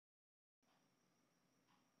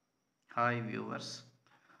Hi viewers,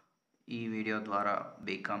 ఈ video ద్వారా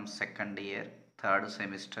BCom second year third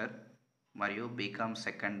semester మరియు బీకామ్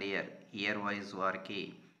సెకండ్ ఇయర్ వైజ్ వారికి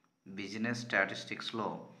బిజినెస్ స్టాటిస్టిక్స్లో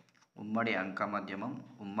ఉమ్మడి అంక మధ్యమం,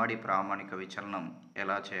 ఉమ్మడి ప్రామాణిక విచలనం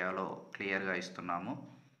ఎలా చేయాలో క్లియర్గా ఇస్తున్నాము.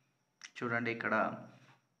 చూడండి, ఇక్కడ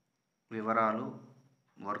వివరాలు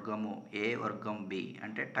వర్గము ఏ, వర్గం బి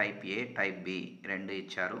అంటే టైప్ ఏ, టైప్ బి రెండు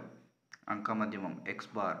ఇచ్చారు. అంక మధ్యమం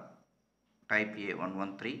ఎక్స్ బార్ టైప్ ఏ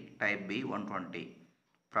 113, టైప్ బి 120.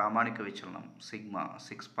 ప్రామాణిక విచలనం సిగ్మా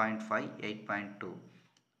 6.5, 8.2.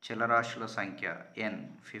 చలరాశుల సంఖ్య n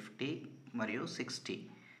 50 మరియు 60.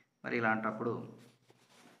 మరి ఇలాంటప్పుడు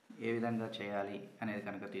ఏ విధంగా చేయాలి అనేది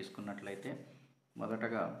కనుక తీసుకున్నట్లయితే,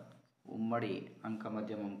 మొదటగా ఉమ్మడి అంక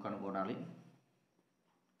మధ్యమం కనుగొనాలి.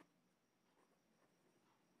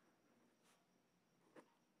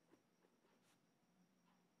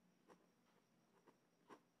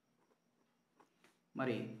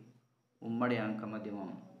 మరి ఉమ్మడి అంక మధ్యమం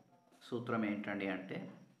సూత్రం ఏంటండి అంటే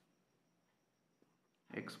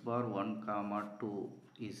x bar 1, 2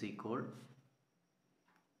 is equal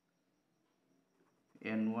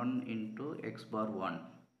n1 into x bar 1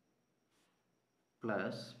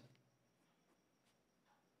 plus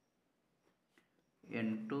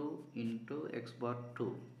n2 into x bar 2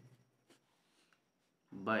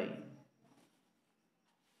 by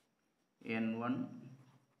n1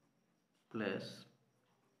 plus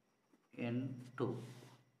n2.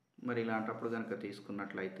 మరి ఇలాంటప్పుడు కనుక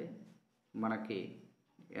తీసుకున్నట్లయితే మనకి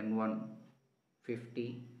n1 50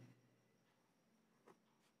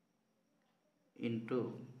 into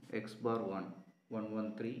x bar 1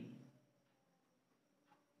 113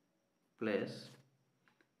 plus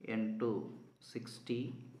n2 60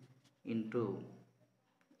 into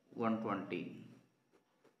 120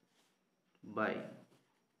 by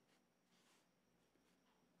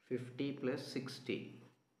 50 plus 60.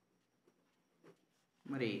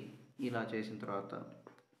 మరి ఇలా చేసిన తర్వాత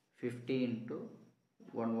 50 ఇంటూ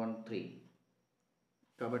 113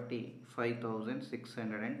 కాబట్టి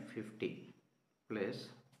 5650 plus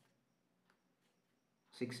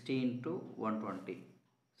 60 into 120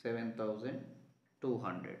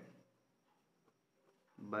 7200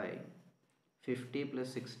 by 50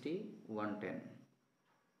 plus 60 110.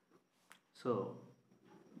 So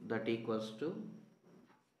that equals to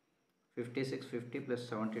 5650 plus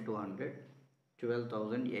 7200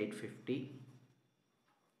 12,850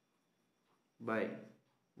 by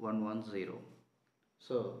 110.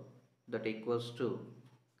 So that equals to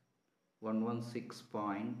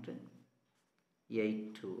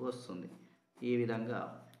 116.82 వస్తుంది. ఈ విధంగా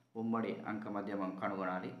ఉమ్మడి అంక మధ్యమం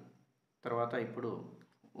కనుగొనాలి. తర్వాత ఇప్పుడు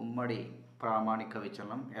ఉమ్మడి ప్రామాణిక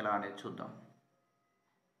విచలనం ఎలా అనేది చూద్దాం.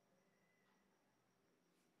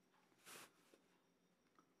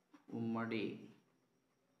 ఉమ్మడి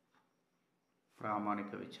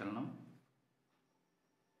ప్రామాణిక విచలనం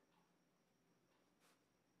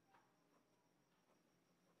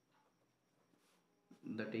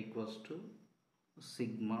that equals to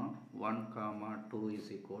sigma 1, 2 is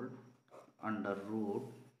equal under root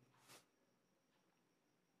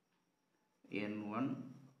n1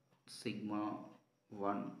 sigma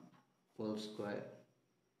 1 whole square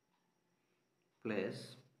plus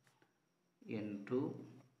n2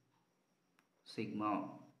 sigma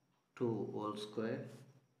 2 whole square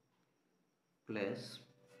plus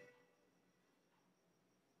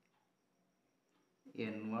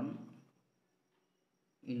n1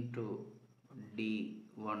 into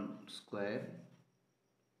d1 square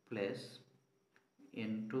plus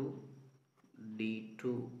n2 d2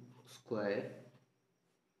 square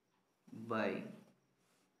by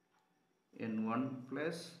n1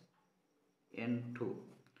 plus n2.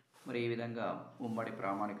 మరి ఈ విధంగా ఉమ్మడి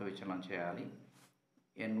ప్రామాణిక విచలనం చేయాలి.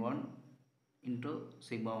 n1 into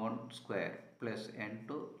sigma 1 square plus n2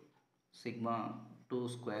 sigma 2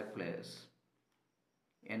 square plus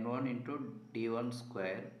n1 into d1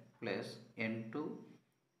 square plus n2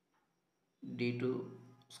 d2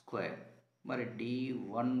 square. మరి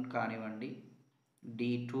d1 కానివ్వండి,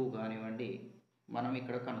 d2 కానివ్వండి, మనం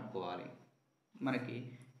ఇక్కడ కనుక్కోవాలి. మనకి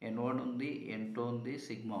n1 ఉంది, n2 ఉంది,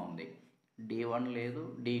 సిగ్మా ఉంది, d1 లేదు,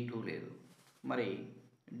 d2 లేదు. మరి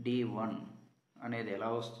d1 అనేది ఎలా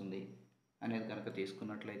వస్తుంది అనేది కనుక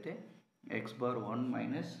తీసుకున్నట్లయితే x bar 1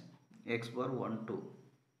 minus x bar 12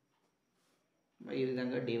 ఈ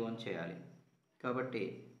విధంగా d1 చేయాలి. కాబట్టి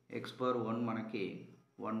x బార్ 1 మనకి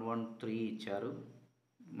 113 ఇచ్చారు,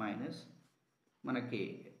 మైనస్ మనకి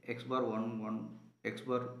x బార్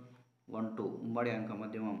 12 ఉమ్మడి అంక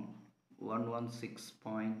మధ్యమం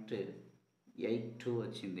 116.82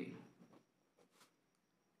 వచ్చింది.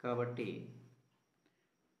 కాబట్టి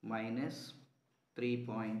మైనస్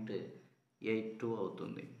 3.82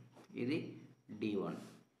 అవుతుంది. ఇది D1.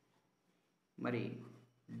 మరి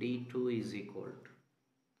D2 is equal to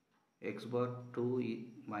x bar 2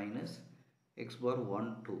 minus x bar 1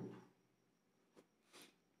 2.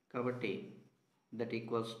 కాబట్టి that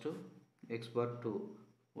equals to x bar 2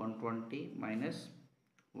 120 minus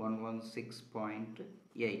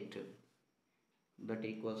 116.8. That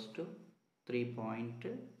equals to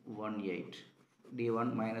 3.18. D1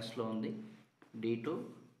 మైనస్లో ఉంది, D2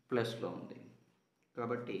 ప్లస్లో ఉంది.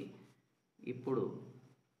 కాబట్టి ఇప్పుడు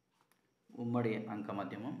ఉమ్మడి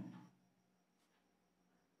అంకమద్యమం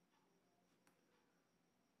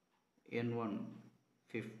N1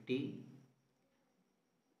 50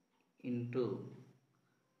 ఇంటూ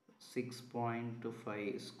 6.5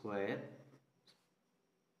 స్క్వేర్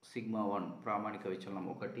సిగ్మా 1 ప్రామాణిక విచలనం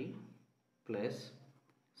 1 plus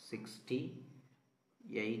 60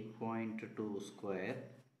 8.2 square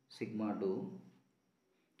sigma 2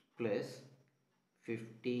 plus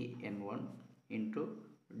 50 N1 into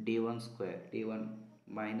D1 square D1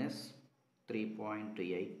 minus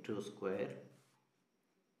 3.82 square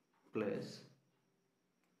plus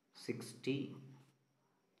 60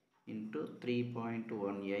 into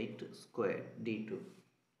 3.18 square D2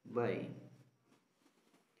 by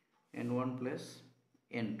N1 plus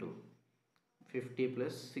N2 50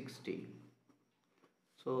 plus 60.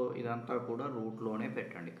 So ఇదంతా కూడా రూట్లోనే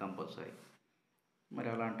పెట్టండి కంపల్సరీ. మరి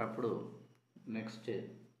అలాంటప్పుడు next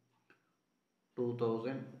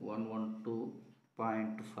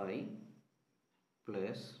 2112.5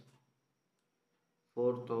 plus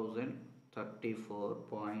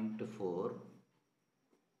 4034.4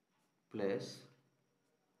 plus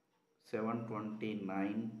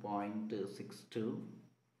 729.62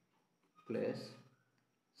 plus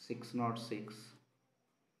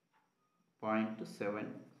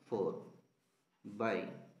 606.74 by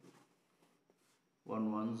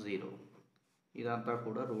 110. ఇదంతా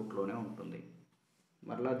కూడా రూట్లోనే ఉంటుంది.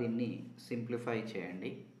 మరలా దీన్ని సింప్లిఫై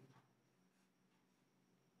చేయండి.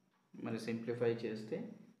 మరి సింప్లిఫై చేస్తే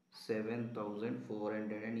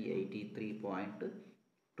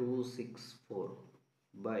 7483.264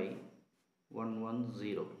 బై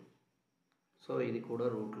 110. సో ఇది కూడా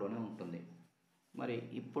రూట్లోనే ఉంటుంది. మరి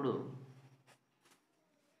ఇప్పుడు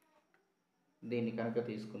దీన్ని కనుక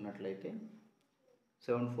తీసుకున్నట్లయితే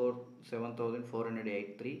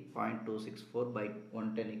 7483.264 బై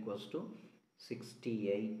 110 ఈక్వల్స్ టు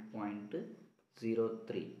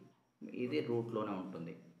 68.03. ఇది రూట్లోనే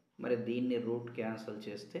ఉంటుంది. మరి దీన్ని రూట్ క్యాన్సిల్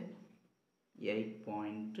చేస్తే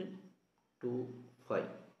 8.25.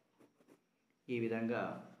 ఈ విధంగా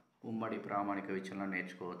ఉమ్మడి ప్రామాణిక విచలనం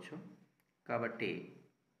నేర్చుకోవచ్చు. కాబట్టి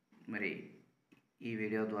మరి ఈ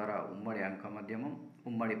వీడియో ద్వారా ఉమ్మడి అంకమద్యమం,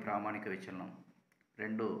 ఉమ్మడి ప్రామాణిక విచలనం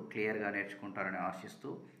రెండు క్లియర్గా నేర్చుకుంటారని ఆశిస్తూ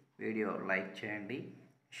వీడియో లైక్ చేయండి,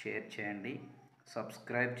 షేర్ చేయండి,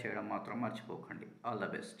 సబ్స్క్రైబ్ చేయడం మాత్రం మర్చిపోకండి. All the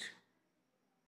best.